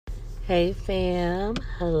Hey fam,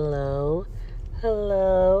 hello,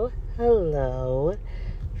 hello, hello.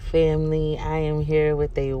 Family, I am here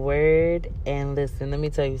with a word, and listen, let me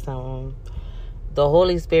tell you something. The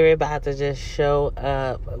Holy Spirit about to just show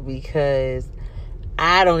up because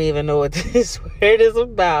I don't even know what this word is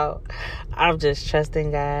about. I'm just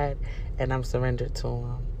trusting God and I'm surrendered to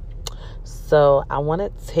Him. So I want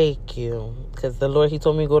to take you, because the Lord, He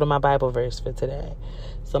told me to go to my Bible verse for today.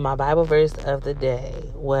 So my Bible verse of the day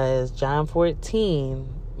was John 14,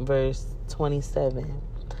 verse 27.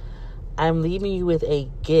 I'm leaving you with a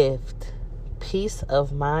gift, peace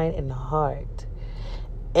of mind and heart.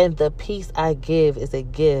 And the peace I give is a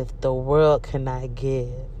gift the world cannot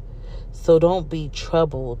give. So don't be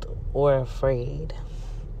troubled or afraid.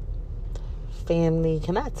 Family,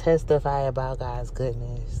 can I testify about God's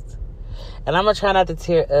goodness? And I'm going to try not to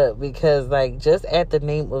tear up because, just at the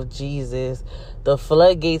name of Jesus, the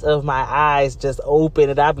floodgates of my eyes just open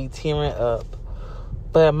and I'll be tearing up.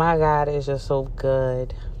 But my God is just so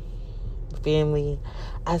good. Family,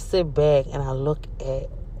 I sit back and I look at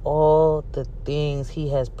all the things He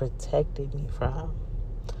has protected me from.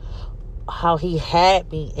 How He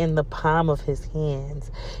had me in the palm of His hands,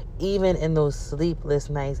 even in those sleepless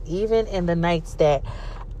nights, even in the nights that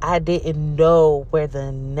I didn't know where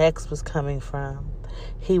the next was coming from.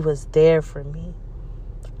 He was there for me.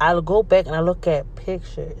 I'll go back and I look at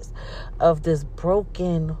pictures of this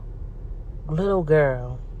broken little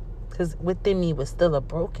girl, because within me was still a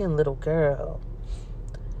broken little girl.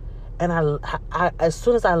 And I as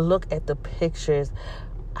soon as I look at the pictures,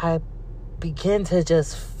 I begin to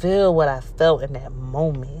just feel what I felt in that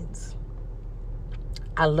moment.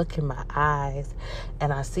 I look in my eyes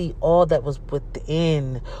and I see all that was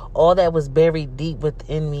within, all that was buried deep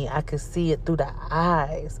within me. I could see it through the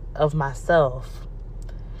eyes of myself.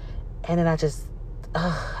 And then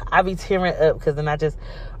I be tearing up because then I just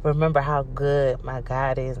remember how good my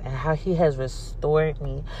God is and how He has restored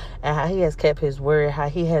me and how He has kept His word, how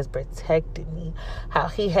He has protected me, how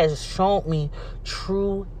He has shown me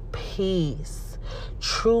true peace.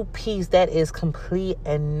 True peace that is complete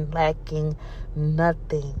and lacking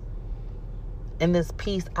nothing. And this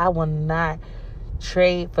peace I will not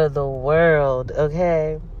trade for the world,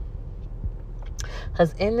 okay?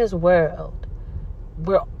 Because in this world,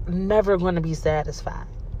 we're never going to be satisfied.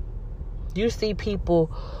 You see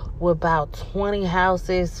people with about 20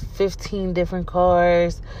 houses, 15 different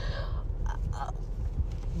cars,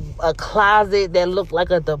 a closet that looked like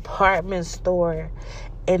a department store.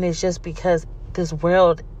 And it's just because this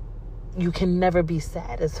world, you can never be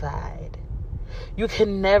satisfied. You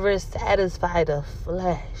can never satisfy the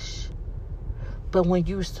flesh. But when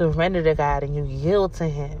you surrender to God and you yield to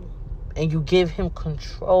Him and you give Him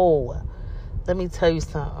control, let me tell you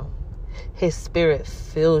something. His Spirit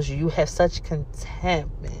fills you. You have such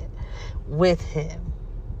contentment with Him.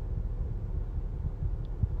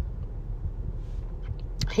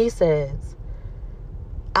 He says,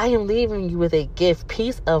 I am leaving you with a gift,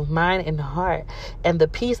 peace of mind and heart. And the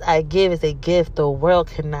peace I give is a gift the world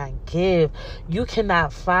cannot give. You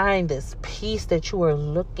cannot find this peace that you are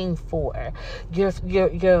looking for. You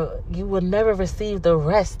will never receive the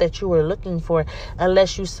rest that you are looking for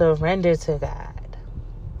unless you surrender to God.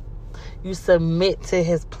 You submit to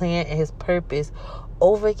His plan and His purpose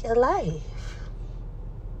over your life.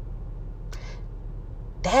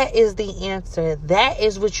 That is the answer. That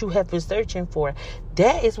is what you have been searching for.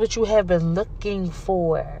 That is what you have been looking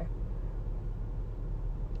for.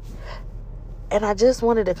 And I just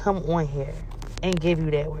wanted to come on here and give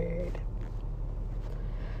you that word.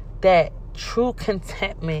 That true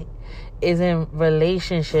contentment is in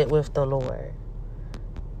relationship with the Lord.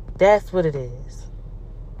 That's what it is.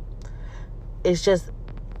 It's just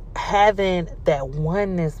having that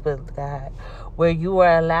oneness with God, where you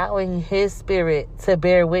are allowing His Spirit to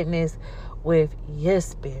bear witness with your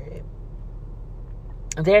spirit.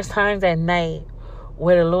 There's times at night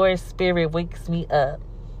where the Lord's Spirit wakes me up.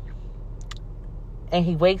 And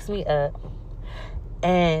He wakes me up.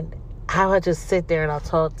 And I will just sit there and I'll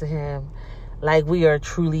talk to Him like we are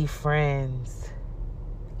truly friends.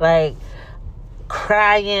 Like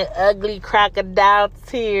crying, ugly crocodile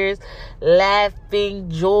tears, laughing,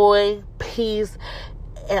 joy, peace.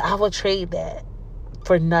 And I would trade that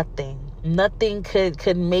for nothing. Nothing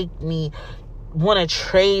could make me want to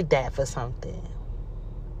trade that for something.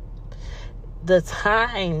 The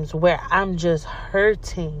times where I'm just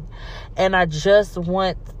hurting and I just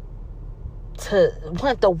want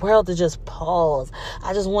the world to just pause.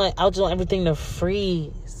 I just want everything to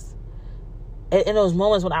freeze. in those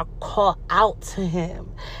moments when I call out to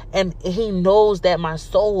him, and he knows that my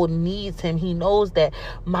soul needs him. He knows that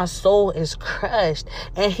my soul is crushed,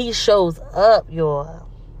 and he shows up, y'all.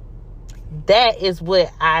 That is what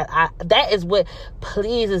that is what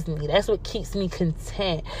pleases me. That's what keeps me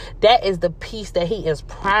content. That is the peace that he is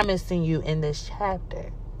promising you in this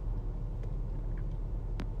chapter.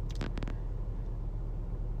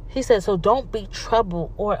 He said, so don't be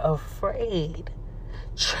troubled or afraid.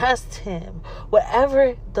 Trust him.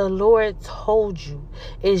 Whatever the Lord told you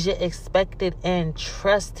is your expected end.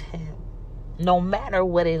 Trust him. No matter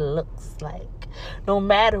what it looks like. No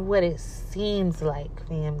matter what it seems like,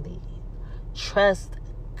 family. Trust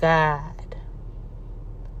God.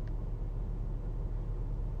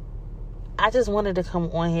 I just wanted to come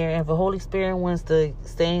on here, and if the Holy Spirit wants to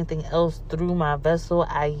say anything else through my vessel,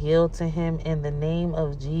 I yield to him in the name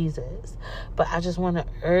of Jesus. But I just want to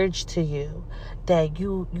urge to you that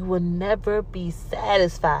you will never be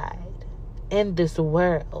satisfied in this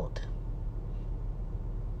world.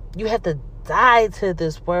 You have to die to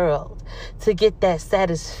this world to get that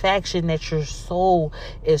satisfaction that your soul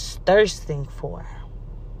is thirsting for.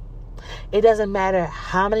 It doesn't matter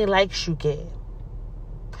how many likes you get.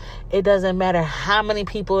 It doesn't matter how many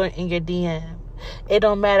people are in your DM. It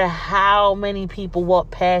don't matter how many people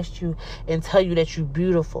walk past you and tell you that you're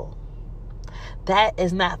beautiful. That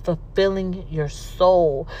is not fulfilling your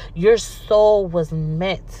soul. Your soul was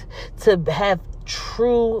meant to have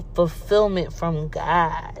true fulfillment from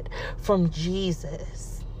God, from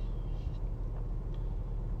Jesus.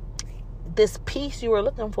 This peace you were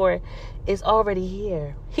looking for is already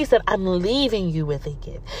here. He said, I'm leaving you with a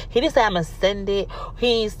gift. He didn't say I'm ascended.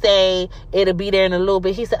 He didn't say it'll be there in a little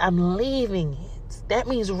bit. He said, I'm leaving it. That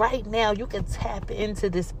means right now you can tap into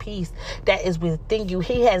this peace that is within you.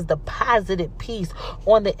 He has deposited peace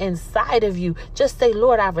on the inside of you. Just say,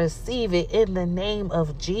 Lord, I receive it in the name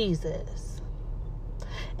of Jesus.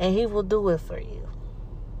 And he will do it for you.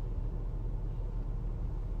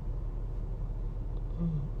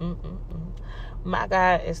 My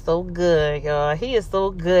God is so good, y'all. He is so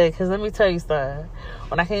good. Because let me tell you something.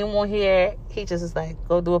 When I came on here, he just was like,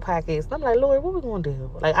 go do a podcast. And I'm like, Lord, what we going to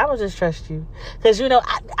do? Like, I'm going to just trust you. Because, you know,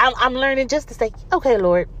 I'm learning just to say, okay,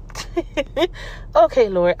 Lord. Okay,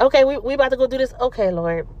 Lord. Okay, we about to go do this. Okay,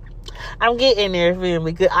 Lord. I'm getting there,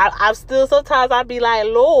 family. I'm still, sometimes I be like,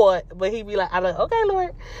 Lord. But he be like, I'm like, okay,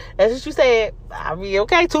 Lord. That's what you said. I mean,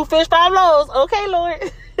 okay, 2 fish, 5 loaves. Okay,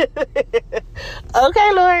 Lord.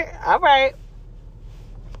 Okay, Lord. All right.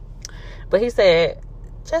 But he said,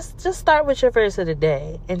 just start with your verse of the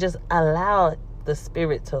day and just allow the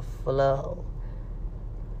Spirit to flow.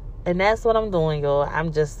 And that's what I'm doing, y'all.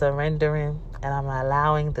 I'm just surrendering and I'm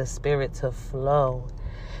allowing the Spirit to flow.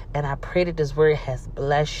 And I pray that this word has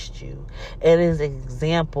blessed you. It is an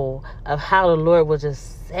example of how the Lord will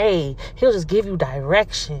just say, he'll just give you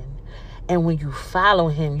direction. And when you follow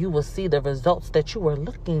him, you will see the results that you were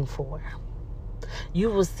looking for. You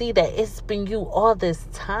will see that it's been you all this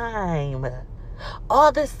time.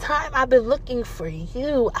 All this time I've been looking for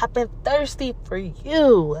you. I've been thirsty for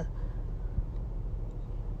you.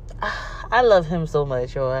 I love him so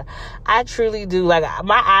much, y'all. I truly do. Like,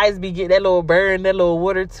 my eyes be getting that little burn, that little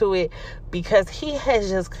water to it, because he has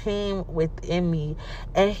just came within me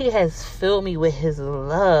and he has filled me with his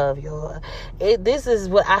love, y'all. This is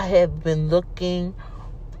what I have been looking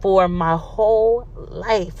for my whole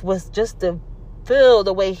life, was just to feel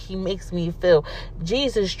the way he makes me feel.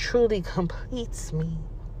 Jesus truly completes me.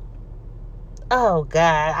 Oh,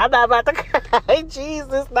 God. I'm not about to cry.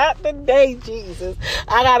 Jesus, not today, Jesus.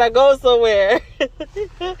 I gotta go somewhere.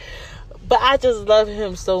 But I just love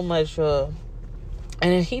him so much, y'all.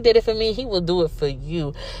 And if he did it for me, he will do it for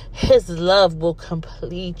you. His love will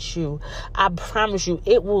complete you. I promise you,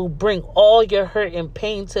 it will bring all your hurt and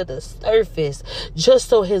pain to the surface just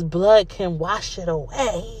so his blood can wash it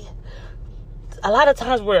away. A lot of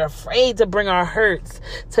times we're afraid to bring our hurts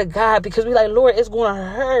to God because we're like, Lord, it's going to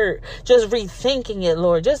hurt. Just rethinking it,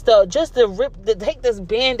 Lord. Just to take this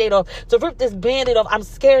Band-Aid off, to rip this Band-Aid off. I'm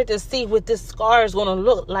scared to see what this scar is going to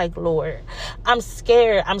look like, Lord. I'm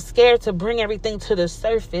scared. I'm scared to bring everything to the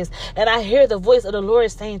surface. And I hear the voice of the Lord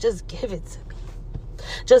saying, just give it to me.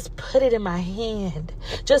 Just put it in my hand.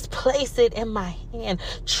 Just place it in my hand.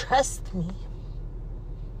 Trust me.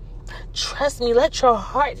 Trust me. Let your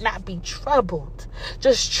heart not be troubled.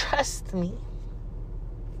 Just trust me.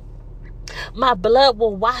 My blood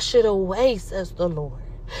will wash it away, says the Lord.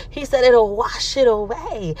 He said it'll wash it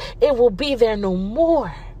away. It will be there no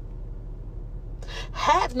more.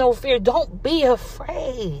 Have no fear. Don't be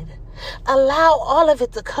afraid. Allow all of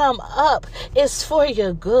it to come up. It's for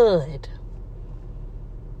your good.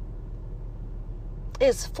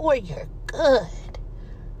 It's for your good.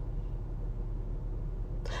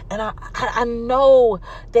 And I know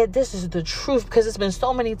that this is the truth, because it's been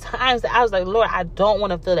so many times that I was like, Lord, I don't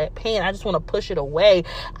want to feel that pain. I just want to push it away.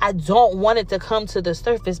 I don't want it to come to the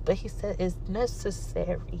surface. But he said it's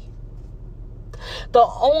necessary. The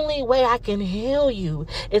only way I can heal you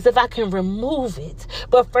is if I can remove it.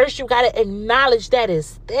 But first, you got to acknowledge that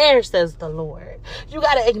it's there, says the Lord. You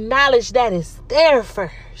got to acknowledge that it's there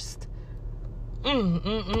first.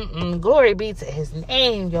 Glory be to his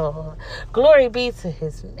name, y'all. Glory be to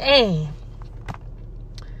his name.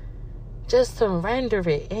 Just surrender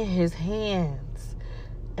it in his hands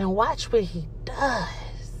and watch what he does.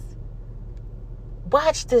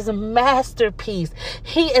 Watch this masterpiece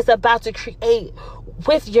he is about to create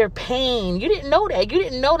with your pain. You didn't know that. You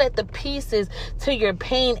didn't know that the pieces to your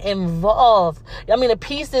pain the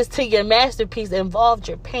pieces to your masterpiece involved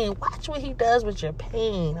your pain. Watch what he does with your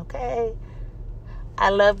pain, okay? I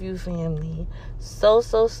love you, family, so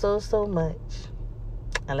much.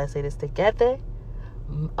 And let's say this together.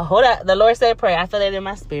 Hold up. The Lord said pray. I feel it in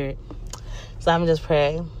my spirit. So I'm just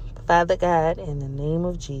praying. Father God, in the name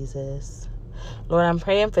of Jesus, Lord, I'm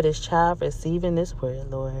praying for this child receiving this word,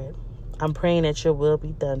 Lord. I'm praying that your will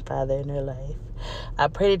be done, Father, in their life. I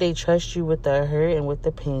pray that they trust you with the hurt and with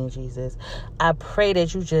the pain, Jesus. I pray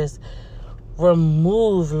that you just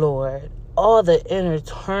remove, Lord, all the inner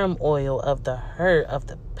turmoil of the hurt of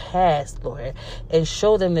the past, Lord, and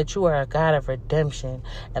show them that you are a God of redemption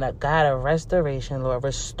and a God of restoration, Lord.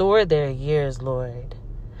 Restore their years, Lord.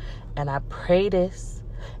 And I pray this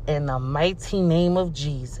in the mighty name of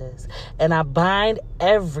Jesus. And I bind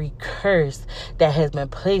every curse that has been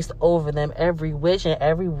placed over them, every witch and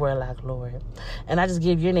every warlock, Lord. And I just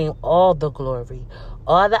give your name all the glory,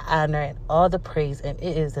 all the honor, and all the praise. And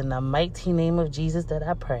it is in the mighty name of Jesus that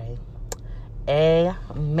I pray.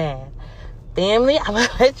 Amen. Family, I'm going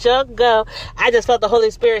to let y'all go. I just felt the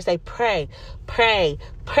Holy Spirit say, pray, pray,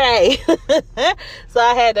 pray. So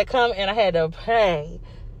I had to come and I had to pray.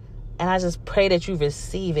 And I just pray that you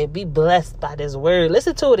receive it. Be blessed by this word.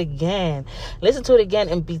 Listen to it again. Listen to it again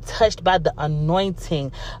and be touched by the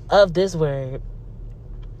anointing of this word.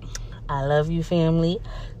 I love you, family,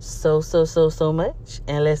 so much.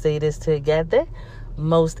 And let's say this together.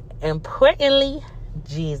 Most importantly,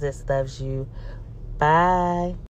 Jesus loves you. Bye.